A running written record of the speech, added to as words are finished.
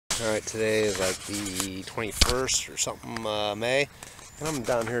Alright, today is like the 21st or something, May, and I'm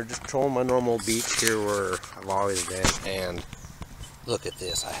down here just trolling my normal beach here where I've always been, and look at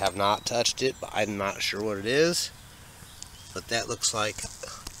this. I have not touched it, but I'm not sure what it is, but that looks like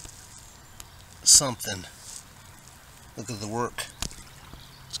something. Look at the work.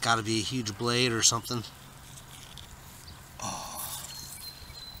 It's got to be a huge blade or something. Oh.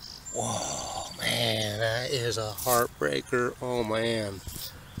 Whoa, man, that is a heartbreaker. Oh man.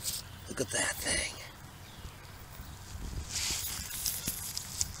 Look at that thing.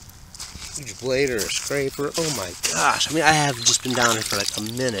 Huge blade or a scraper. Oh my gosh. I mean, I have just been down here for like a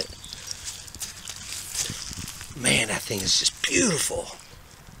minute. Man, that thing is just beautiful.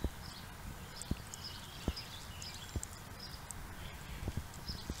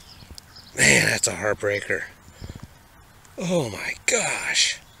 Man, that's a heartbreaker. Oh my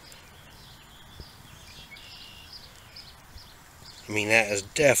gosh. I mean, that is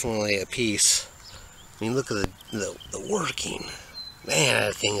definitely a piece. I mean, look at the working. Man,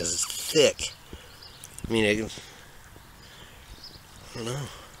 that thing is thick. I mean, I don't know.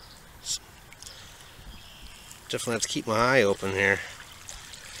 Definitely have to keep my eye open here.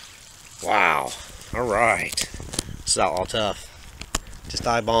 Wow. All right. This is all tough. Just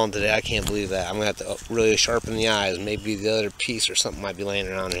eyeballing today. I can't believe that. I'm going to have to really sharpen the eyes. Maybe the other piece or something might be laying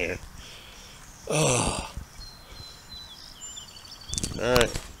around here. Oh.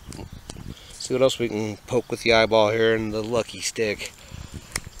 Alright. See what else we can poke with the eyeball here and the lucky stick.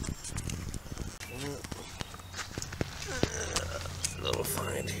 Little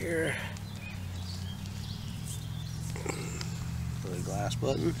find here. Another glass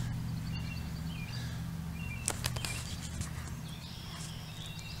button.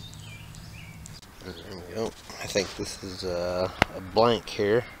 There we go. I think this is a blank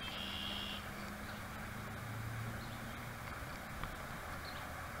here.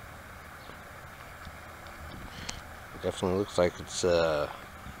 It definitely looks like it's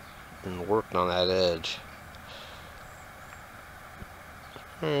been worked on that edge.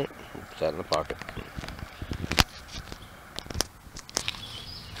 Alright, put that in the pocket.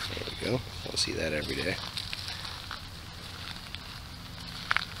 There we go. I'll see that every day.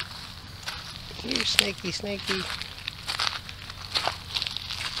 You snaky, snaky.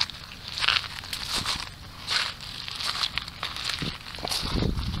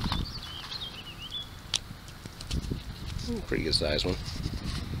 Pretty good size one.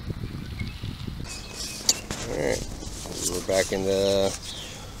 Alright, we're back into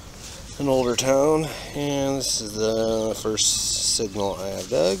an older town, and this is the first signal I have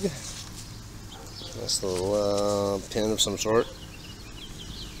dug. Nice little pin of some sort.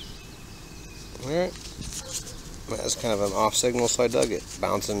 Alright, that's kind of an off signal, so I dug it.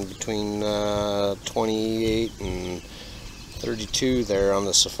 Bouncing between 28 and 32 there on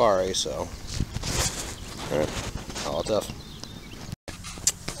the Safari, so. Alright, all tough.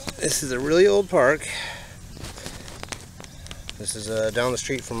 This is a really old park. This is down the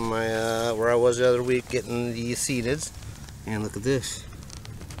street from my where I was the other week getting the seeded. And look at this.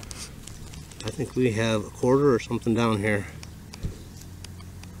 I think we have a quarter or something down here.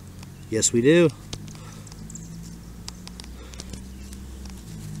 Yes, we do.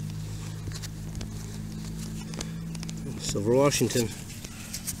 Silver Washington.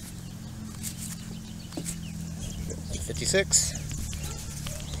 56.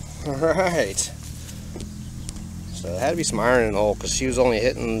 Alright. So there had to be some iron in the hole because she was only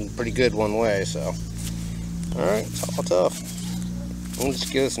hitting pretty good one way, so. Alright, it's all tough. We'll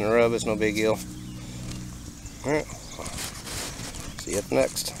just give this a rub, it's no big deal. Alright. See you at the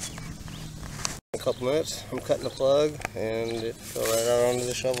next. In a couple minutes, I'm cutting the plug and it fell right out onto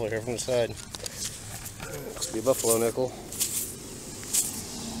the shovel here from the side. Looks to be a buffalo nickel.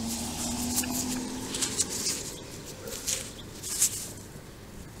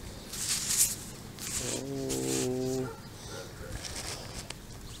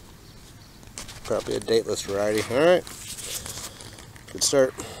 Probably a dateless variety. Alright. Good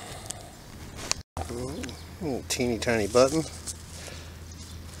start. Teeny tiny button.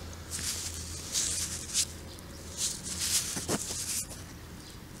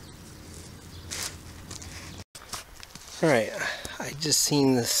 Alright. I just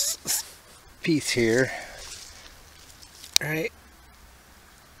seen this piece here. Right.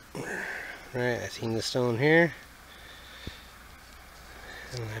 Right. I seen the stone here.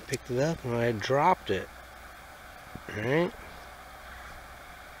 And I picked it up and I dropped it. Alright.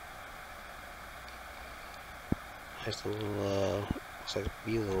 Nice little, looks like a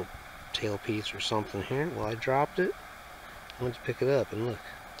little tail piece or something here. Well, I dropped it. I went to pick it up and look.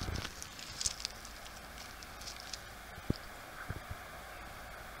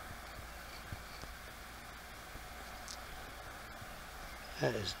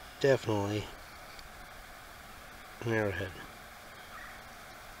 That is definitely an arrowhead.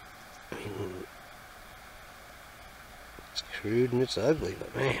 I mean, it's crude and it's ugly,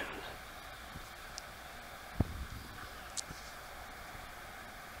 but man.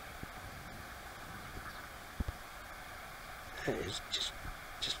 That is just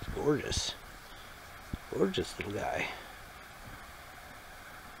gorgeous. Gorgeous little guy.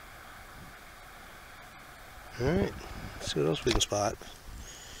 Alright, let's see what else we can spot.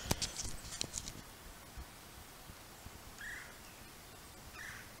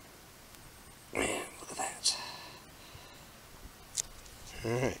 Man, look at that.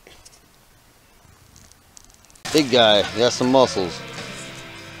 Alright. Big guy, got some muscles.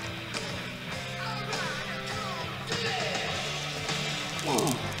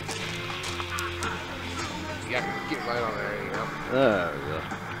 You got to get right on there, you know. There we go.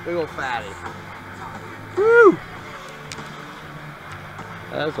 Big old fatty. Woo!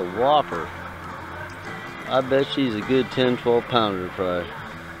 That's a whopper. I bet she's a good 10-12 pounder to fry.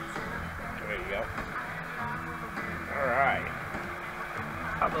 There you go. Alright.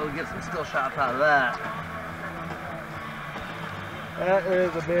 I'll be able to get some still shots out of that. That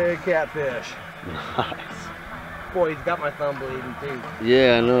is a big catfish. Nice. Boy, he's got my thumb bleeding too.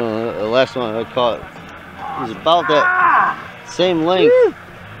 Yeah, I know. The last one I caught, he's about that same length. Woo!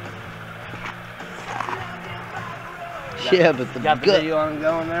 Yeah, but the Got the gut. video on him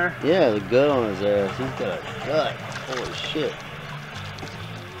going there? Yeah, the gut on his ass. He's got a gut. Holy shit.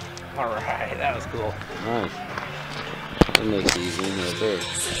 Alright, that was cool. Nice. That makes it easy right there.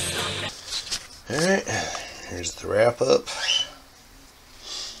 Alright, here's the wrap up.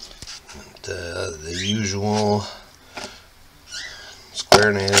 The usual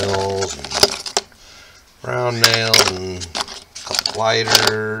square nails and round nails and a couple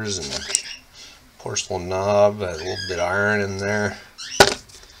lighters and porcelain knob, had a little bit of iron in there,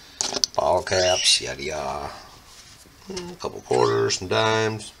 bottle caps, yada yada, a couple quarters, some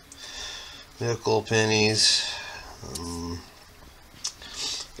dimes, nickel, pennies,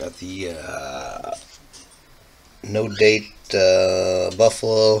 got the no date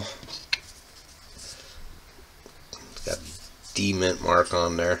buffalo. Got D mint mark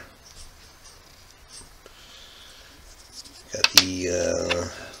on there. Got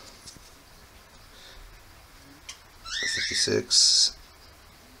the 56.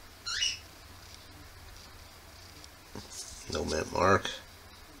 No mint mark.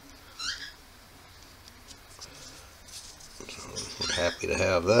 So we're happy to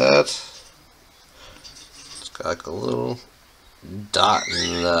have that. It's got like a little dot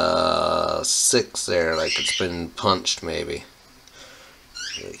in 6 there, like it's been punched maybe.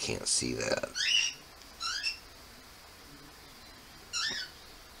 Really can't see that.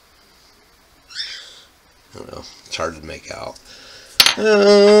 I don't know, it's hard to make out.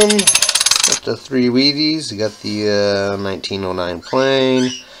 Got the 3 Wheaties. You got the 1909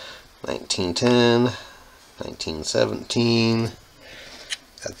 plain, 1910, 1917.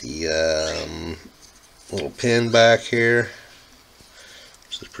 Got the little pin back here.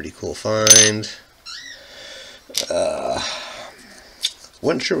 This is a pretty cool find.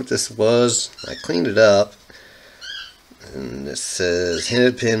 Wasn't sure what this was. I cleaned it up. And it says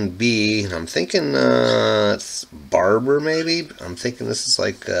Hennepin B. And I'm thinking it's barber maybe. I'm thinking this is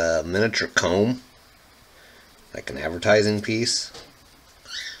like a miniature comb. Like an advertising piece.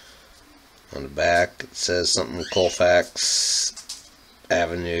 On the back it says something Colfax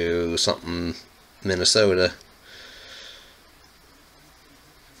Avenue, something Minnesota.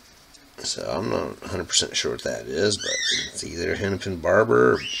 So I'm not 100% sure what that is, but it's either Hennepin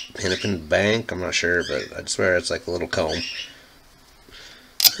Barber or Hennepin Bank. I'm not sure, but I swear it's like a little comb.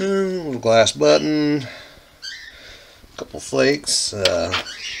 A little glass button. A couple flakes.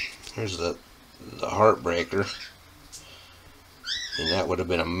 Here's the heartbreaker. And that would have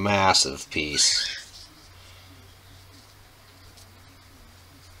been a massive piece.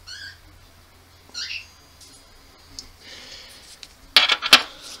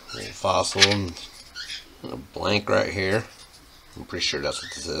 Little fossil and a blank right here. I'm pretty sure that's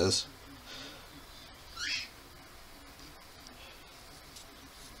what this is.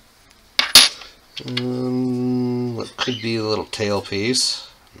 What could be a little tail piece.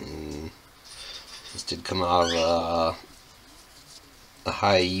 This did come out of a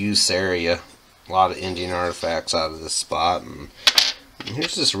high use area. A lot of Indian artifacts out of this spot. And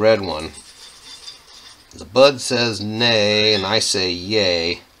here's this red one. The bud says nay and I say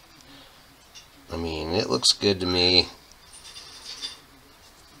yay. I mean, it looks good to me.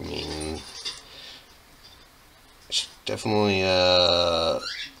 I mean, it's definitely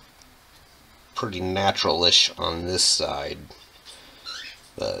pretty natural-ish on this side.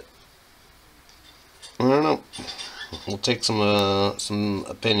 But I don't know. We'll take some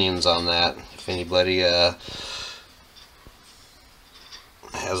opinions on that. If anybody has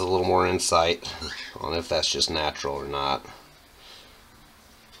a little more insight on if that's just natural or not.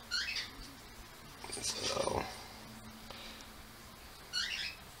 So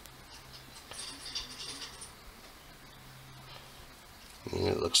I mean,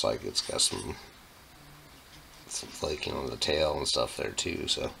 it looks like it's got some flaking on the tail and stuff there too.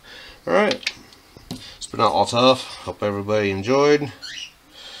 So, all right, it's been all tough. Hope everybody enjoyed,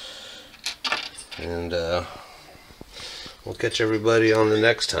 and we'll catch everybody on the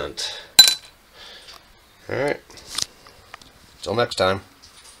next hunt. All right, till next time.